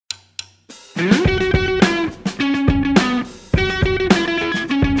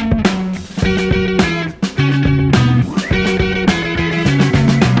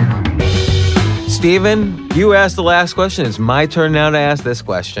Stephen, you asked the last question. It's my turn now to ask this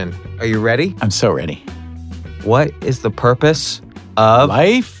question. Are you ready? I'm so ready. What is the purpose of...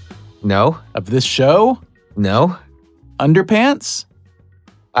 Life? No. Of this show? No. Underpants?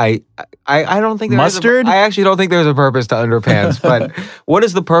 I don't think there Mustard? I actually don't think there's a purpose to underpants, but what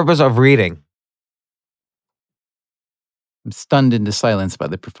is the purpose of reading? I'm stunned into silence by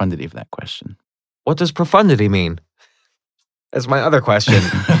the profundity of that question. What does profundity mean? That's my other question.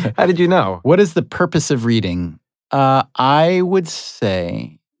 How did you know? What is the purpose of reading? I would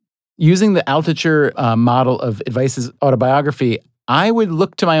say, using the Altucher model of Advice's autobiography, I would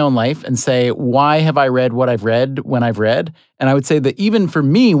look to my own life and say, why have I read what I've read when I've read? And I would say that even for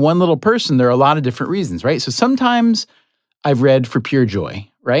me, one little person, there are a lot of different reasons, right? So sometimes I've read for pure joy,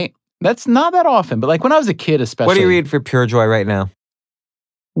 right? That's not that often, but like when I was a kid especially. What do you read for pure joy right now?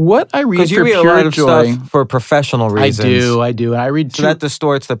 What I read for you read pure a lot of joy, stuff for professional reasons. I do. And I read so that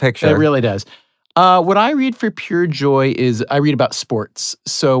distorts the picture. It really does. What I read for pure joy is I read about sports.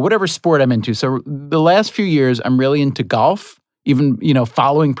 So whatever sport I'm into. So the last few years, I'm really into golf, even,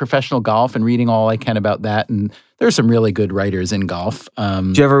 following professional golf and reading all I can about that. And there's some really good writers in golf.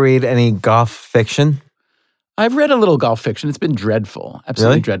 Did you ever read any golf fiction? I've read a little golf fiction. It's been dreadful.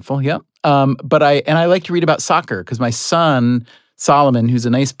 Absolutely really? Dreadful. Yeah. But I like to read about soccer because my son, Solomon, who's a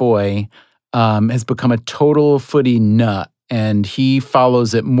nice boy, has become a total footy nut, and he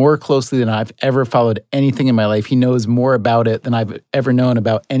follows it more closely than I've ever followed anything in my life. He knows more about it than I've ever known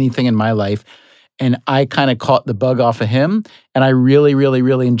about anything in my life. And I kind of caught the bug off of him, and I really, really,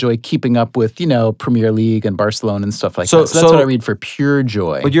 really enjoy keeping up with, Premier League and Barcelona and stuff like that. So that's what I read for pure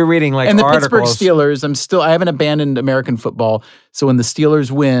joy. But you're reading like and the articles. Pittsburgh Steelers, I haven't abandoned American football. So when the Steelers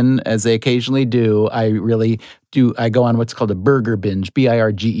win, as they occasionally do, I go on what's called a burger binge,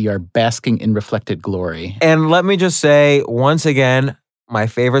 BIRGER, basking in reflected glory. And let me just say, once again, my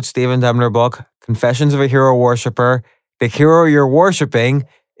favorite Stephen Dubner book, Confessions of a Hero Worshipper. The hero you're worshiping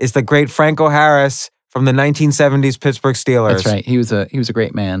is the great Franco Harris from the 1970s Pittsburgh Steelers. That's right. He was a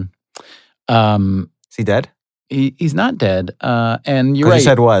great man. Is he dead? He's not dead. And you're right. You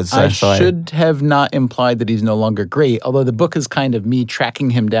said was. I should have not implied that he's no longer great, although the book is kind of me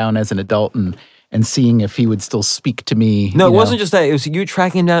tracking him down as an adult and seeing if he would still speak to me. No, it wasn't just that. It was you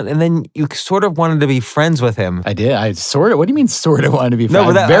tracking him down, and then you sort of wanted to be friends with him. I did. I sort of. What do you mean sort of wanted to be friends?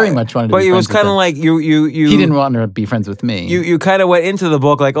 No, but I very much wanted to be friends with him. But it was kind of like you... He didn't want to be friends with me. You kind of went into the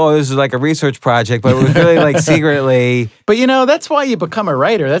book like, oh, this is like a research project, but it was really like secretly... But that's why you become a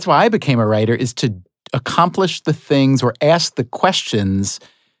writer. That's why I became a writer, is to accomplish the things or ask the questions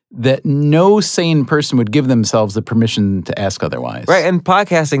that no sane person would give themselves the permission to ask otherwise. Right, and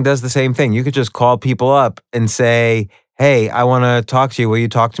podcasting does the same thing. You could just call people up and say, hey, I want to talk to you. Will you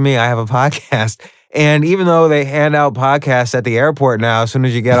talk to me? I have a podcast. And even though they hand out podcasts at the airport now, as soon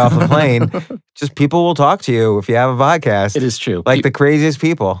as you get off the plane, just people will talk to you if you have a podcast. It is true. Like the craziest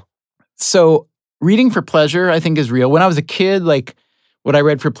people. So reading for pleasure, I think, is real. When I was a kid, what I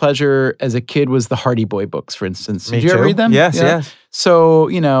read for pleasure as a kid was the Hardy Boy books, for instance. Did you ever read them? Yes, yes. So,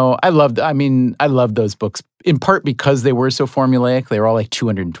 I loved those books, in part because they were so formulaic. They were all like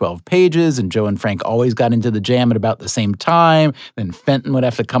 212 pages, and Joe and Frank always got into the jam at about the same time. Then Fenton would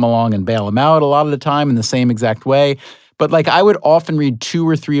have to come along and bail them out a lot of the time in the same exact way. But I would often read 2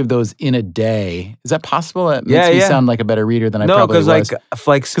 or 3 of those in a day. Is that possible? That makes me sound like a better reader than I probably was. No,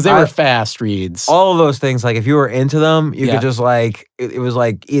 because they were fast reads. All of those things, if you were into them, you could just it was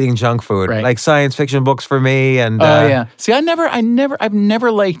like eating junk food. Right. Like science fiction books for me. And yeah. See, I've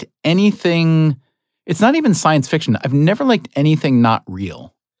never liked anything. It's not even science fiction. I've never liked anything not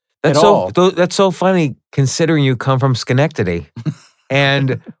real. That's so funny considering you come from Schenectady.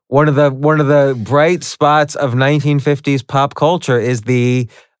 And one of the bright spots of 1950s pop culture is the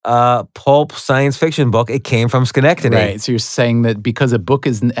pulp science fiction book. It came from Schenectady. Right. So you're saying that because a book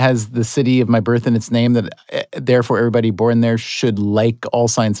has the city of my birth in its name, that therefore everybody born there should like all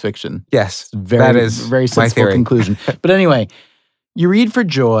science fiction. Yes. That is very sensible conclusion. But anyway, you read for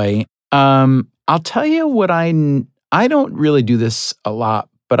joy. I'll tell you what I don't really do this a lot,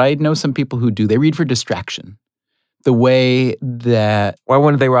 but I know some people who do. They read for distraction. The way that... Why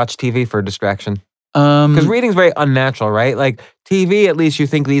wouldn't they watch TV for distraction? Because reading's very unnatural, right? Like TV, at least you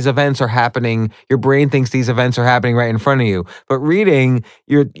think these events are happening. Your brain thinks these events are happening right in front of you. But reading,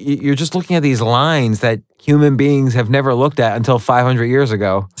 you're just looking at these lines that human beings have never looked at until 500 years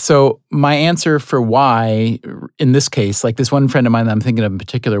ago. So my answer for why, in this case, like this one friend of mine that I'm thinking of in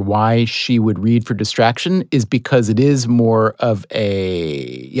particular, why she would read for distraction is because it is more of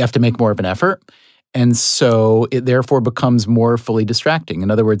you have to make more of an effort. And so it therefore becomes more fully distracting.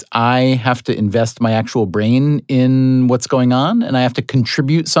 In other words, I have to invest my actual brain in what's going on, and I have to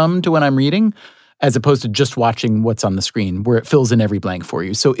contribute some to when I'm reading, as opposed to just watching what's on the screen, where it fills in every blank for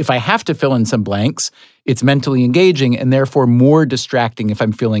you. So if I have to fill in some blanks, it's mentally engaging and therefore more distracting if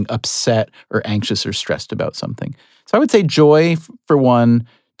I'm feeling upset or anxious or stressed about something. So I would say joy for one.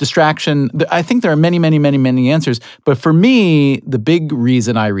 Distraction, I think there are many, many, many, many answers. But for me, the big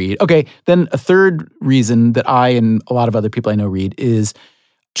reason I read, okay, then a third reason that I and a lot of other people I know read is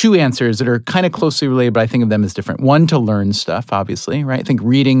two answers that are kind of closely related, but I think of them as different. One, to learn stuff, obviously, right? I think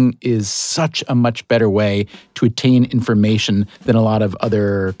reading is such a much better way to attain information than a lot of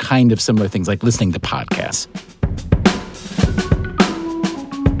other kind of similar things, like listening to podcasts.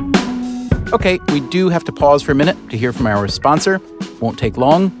 Okay, we do have to pause for a minute to hear from our sponsor. Won't take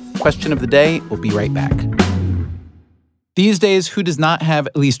long. Question of the day. We'll be right back. These days, who does not have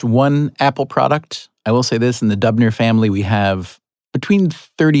at least one Apple product? I will say this, in the Dubner family, we have between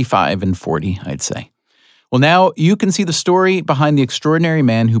 35 and 40, I'd say. Well, now you can see the story behind the extraordinary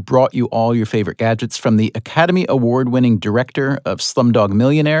man who brought you all your favorite gadgets, from the Academy Award-winning director of Slumdog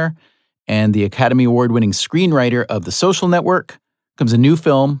Millionaire and the Academy Award-winning screenwriter of The Social Network. Comes a new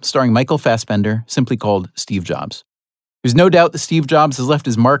film starring Michael Fassbender, simply called Steve Jobs. There's no doubt that Steve Jobs has left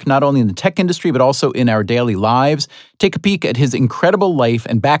his mark not only in the tech industry, but also in our daily lives. Take a peek at his incredible life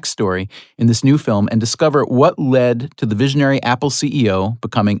and backstory in this new film and discover what led to the visionary Apple CEO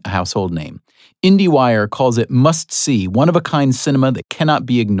becoming a household name. IndieWire calls it must-see, one-of-a-kind cinema that cannot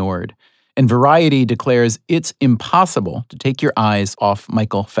be ignored. And Variety declares it's impossible to take your eyes off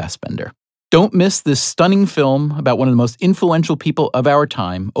Michael Fassbender. Don't miss this stunning film about one of the most influential people of our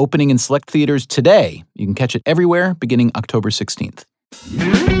time, opening in select theaters today. You can catch it everywhere beginning October 16th.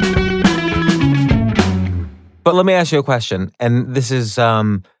 But let me ask you a question. And this is,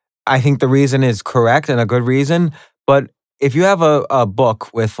 I think the reason is correct and a good reason. But if you have a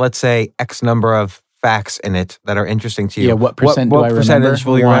book with, let's say, X number of facts in it that are interesting to you. Yeah, what percent do I remember? What percentage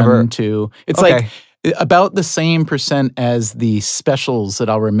will you remember? 1, 2. It's Okay. like about the same percent as the specials that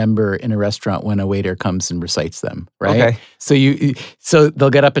I'll remember in a restaurant when a waiter comes and recites them, right? Okay. So they'll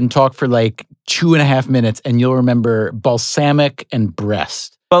get up and talk for like 2.5 minutes, and you'll remember balsamic and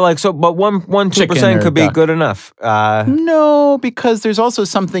breast. But 2% could be duck. good enough. No, because there's also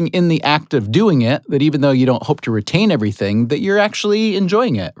something in the act of doing it that even though you don't hope to retain everything, that you're actually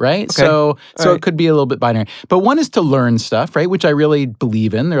enjoying it, right? Okay. So right. It could be a little bit binary. But one is to learn stuff, right, which I really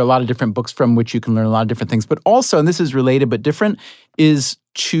believe in. There are a lot of different books from which you can learn a lot of different things. But also, and this is related but different, is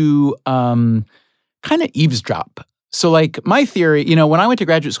to kind of eavesdrop. So like my theory, when I went to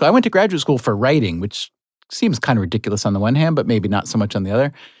graduate school for writing, which seems kind of ridiculous on the one hand, but maybe not so much on the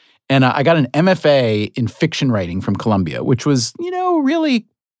other. And I got an MFA in fiction writing from Columbia, which was, really,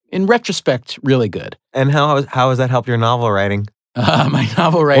 in retrospect, really good. And how has that helped your novel writing? My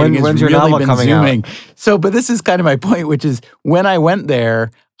novel writing has When's your really novel been coming zooming. out? So, but this is kind of my point, which is when I went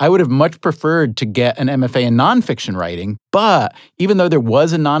there, I would have much preferred to get an MFA in nonfiction writing. But even though there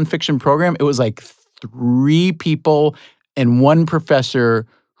was a nonfiction program, it was like 3 people and 1 professor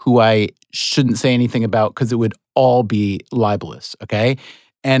who I shouldn't say anything about because it would all be libelous, okay?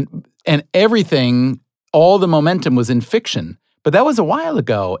 And everything, all the momentum was in fiction. But that was a while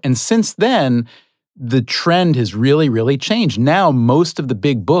ago. And since then, the trend has really, really changed. Now, most of the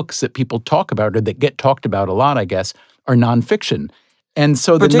big books that people talk about, or that get talked about a lot, I guess, are nonfiction. And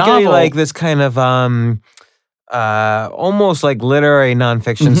so the Particularly novel, like this kind of almost like literary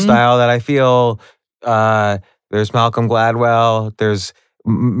nonfiction style that I feel there's Malcolm Gladwell, there's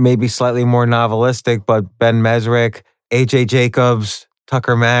maybe slightly more novelistic, but Ben Mesrick, A.J. Jacobs,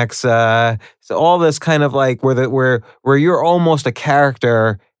 Tucker Max, so all this kind of like where you're almost a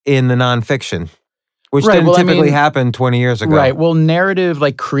character in the nonfiction, which didn't typically happen 20 years ago. Right. Well, narrative,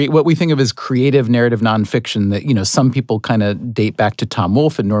 what we think of as creative narrative nonfiction that, some people kind of date back to Tom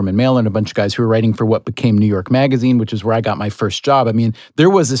Wolfe and Norman Mailer and a bunch of guys who were writing for what became New York Magazine, which is where I got my first job. I mean,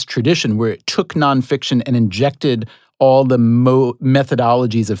 there was this tradition where it took nonfiction and injected all the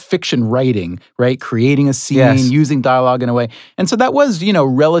methodologies of fiction writing, right? Creating a scene, using dialogue in a way. And so that was,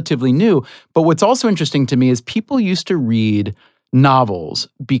 relatively new. But what's also interesting to me is people used to read novels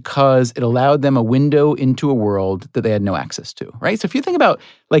because it allowed them a window into a world that they had no access to, right? So if you think about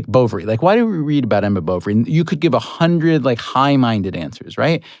like Bovary, like why do we read about Emma Bovary? And you could give 100 like high-minded answers,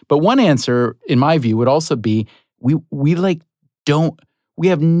 right? But one answer, in my view, would also be we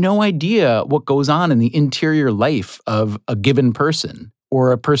have no idea what goes on in the interior life of a given person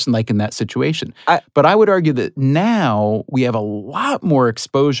or a person like in that situation. But I would argue that now we have a lot more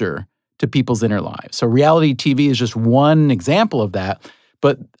exposure to people's inner lives. So reality TV is just one example of that.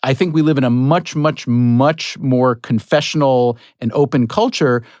 But I think we live in a much, much, much more confessional and open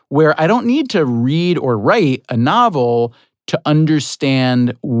culture where I don't need to read or write a novel to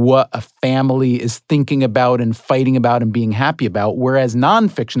understand what a family is thinking about and fighting about and being happy about. Whereas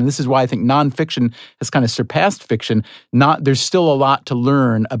nonfiction, and this is why I think nonfiction has kind of surpassed fiction, there's still a lot to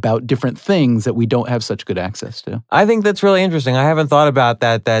learn about different things that we don't have such good access to. I think that's really interesting. I haven't thought about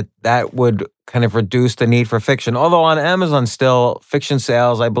that would kind of reduce the need for fiction. Although on Amazon still, fiction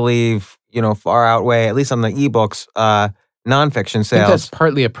sales, I believe, far outweigh, at least on the ebooks, nonfiction sales. I think that's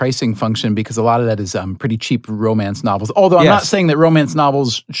partly a pricing function because a lot of that is pretty cheap romance novels. Although I'm not saying that romance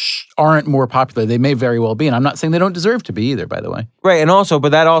novels aren't more popular. They may very well be. And I'm not saying they don't deserve to be either, by the way. Right. But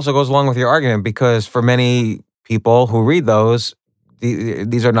that also goes along with your argument because for many people who read those,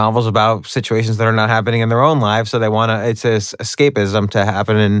 these are novels about situations that are not happening in their own lives. So they it's escapism to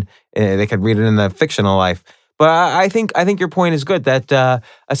happen and they could read it in the fictional life. But I think your point is good that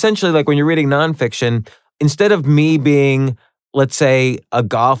essentially like when you're reading nonfiction, instead of me being, let's say, a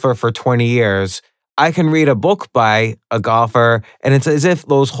golfer for 20 years, I can read a book by a golfer, and it's as if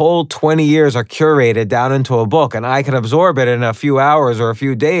those whole 20 years are curated down into a book, and I can absorb it in a few hours or a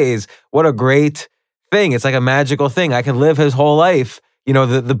few days. What a great thing. It's like a magical thing. I can live his whole life,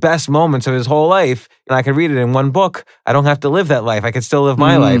 the best moments of his whole life, and I can read it in one book. I don't have to live that life. I can still live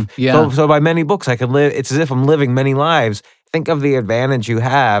my life. Yeah. So by many books, I can live. It's as if I'm living many lives. Think of the advantage you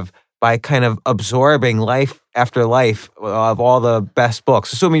have by kind of absorbing life after life of all the best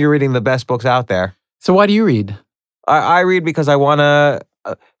books, assuming you're reading the best books out there. So why do you read? I read because I want to,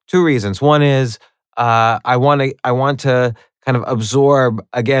 two reasons. One is I want to kind of absorb,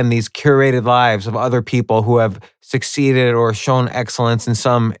 again, these curated lives of other people who have succeeded or shown excellence in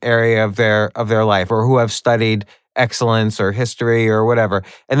some area of their life or who have studied excellence or history or whatever.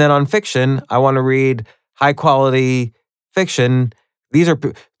 And then on fiction, I want to read high-quality fiction. These are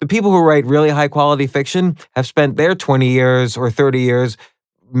the people who write really high-quality fiction have spent their 20 years or 30 years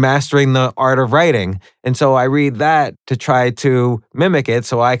mastering the art of writing. And so I read that to try to mimic it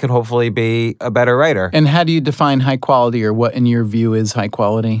so I could hopefully be a better writer. And how do you define high quality or what in your view is high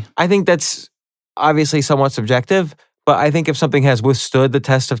quality? I think that's obviously somewhat subjective, but I think if something has withstood the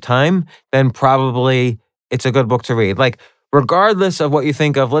test of time, then probably it's a good book to read. Like, regardless of what you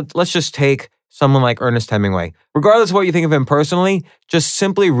think of, let's just take someone like Ernest Hemingway. Regardless of what you think of him personally, just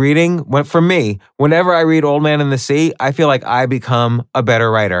simply reading, for me, whenever I read Old Man and the Sea, I feel like I become a better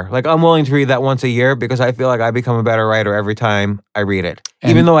writer. Like I'm willing to read that once a year because I feel like I become a better writer every time I read it,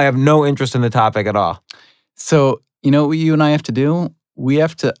 even though I have no interest in the topic at all. So, you know what you and I have to do? We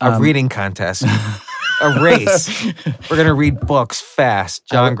have to... A reading contest. A race. We're going to read books fast.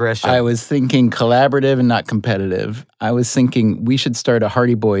 John Grisham. I was thinking collaborative and not competitive. I was thinking we should start a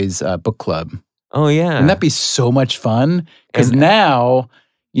Hardy Boys book club. Oh, yeah. Wouldn't that be so much fun? Because now,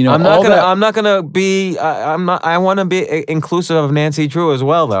 I want to be inclusive of Nancy Drew as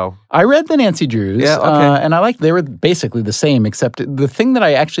well, though. I read the Nancy Drews. Yeah, okay. And they were basically the same, except the thing that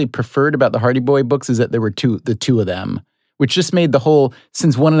I actually preferred about the Hardy Boy books is that there were the two of them, which just made the whole,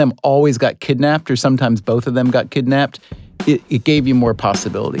 since one of them always got kidnapped or sometimes both of them got kidnapped, it gave you more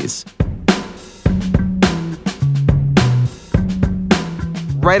possibilities.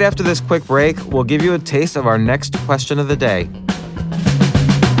 Right after this quick break, we'll give you a taste of our next question of the day.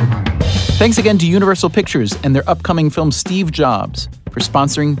 Thanks again to Universal Pictures and their upcoming film Steve Jobs for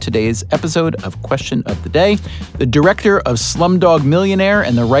sponsoring today's episode of Question of the Day. The director of Slumdog Millionaire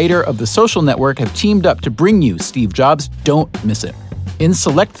and the writer of The Social Network have teamed up to bring you Steve Jobs. Don't miss it. In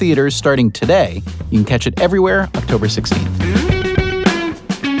select theaters starting today, you can catch it everywhere October 16th.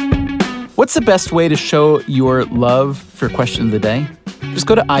 What's the best way to show your love for Question of the Day? Just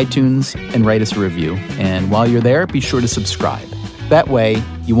go to iTunes and write us a review. And while you're there, be sure to subscribe. That way,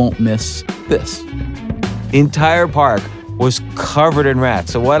 you won't miss this. The entire park was covered in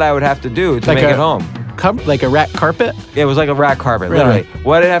rats. So what I would have to do to make it home. Like a rat carpet? Yeah, it was like a rat carpet, Really? literally.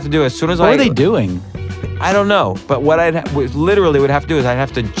 What I'd have to do as soon as What were they doing? I don't know. But what literally would have to do is I'd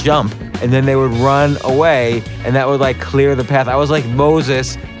have to jump and then they would run away and that would like clear the path. I was like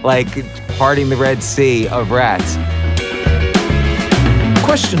Moses, like parting the Red Sea of rats.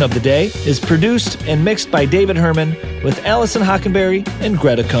 Question of the Day is produced and mixed by David Herman with Allison Hockenberry and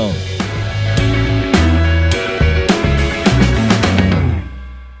Greta Cohn.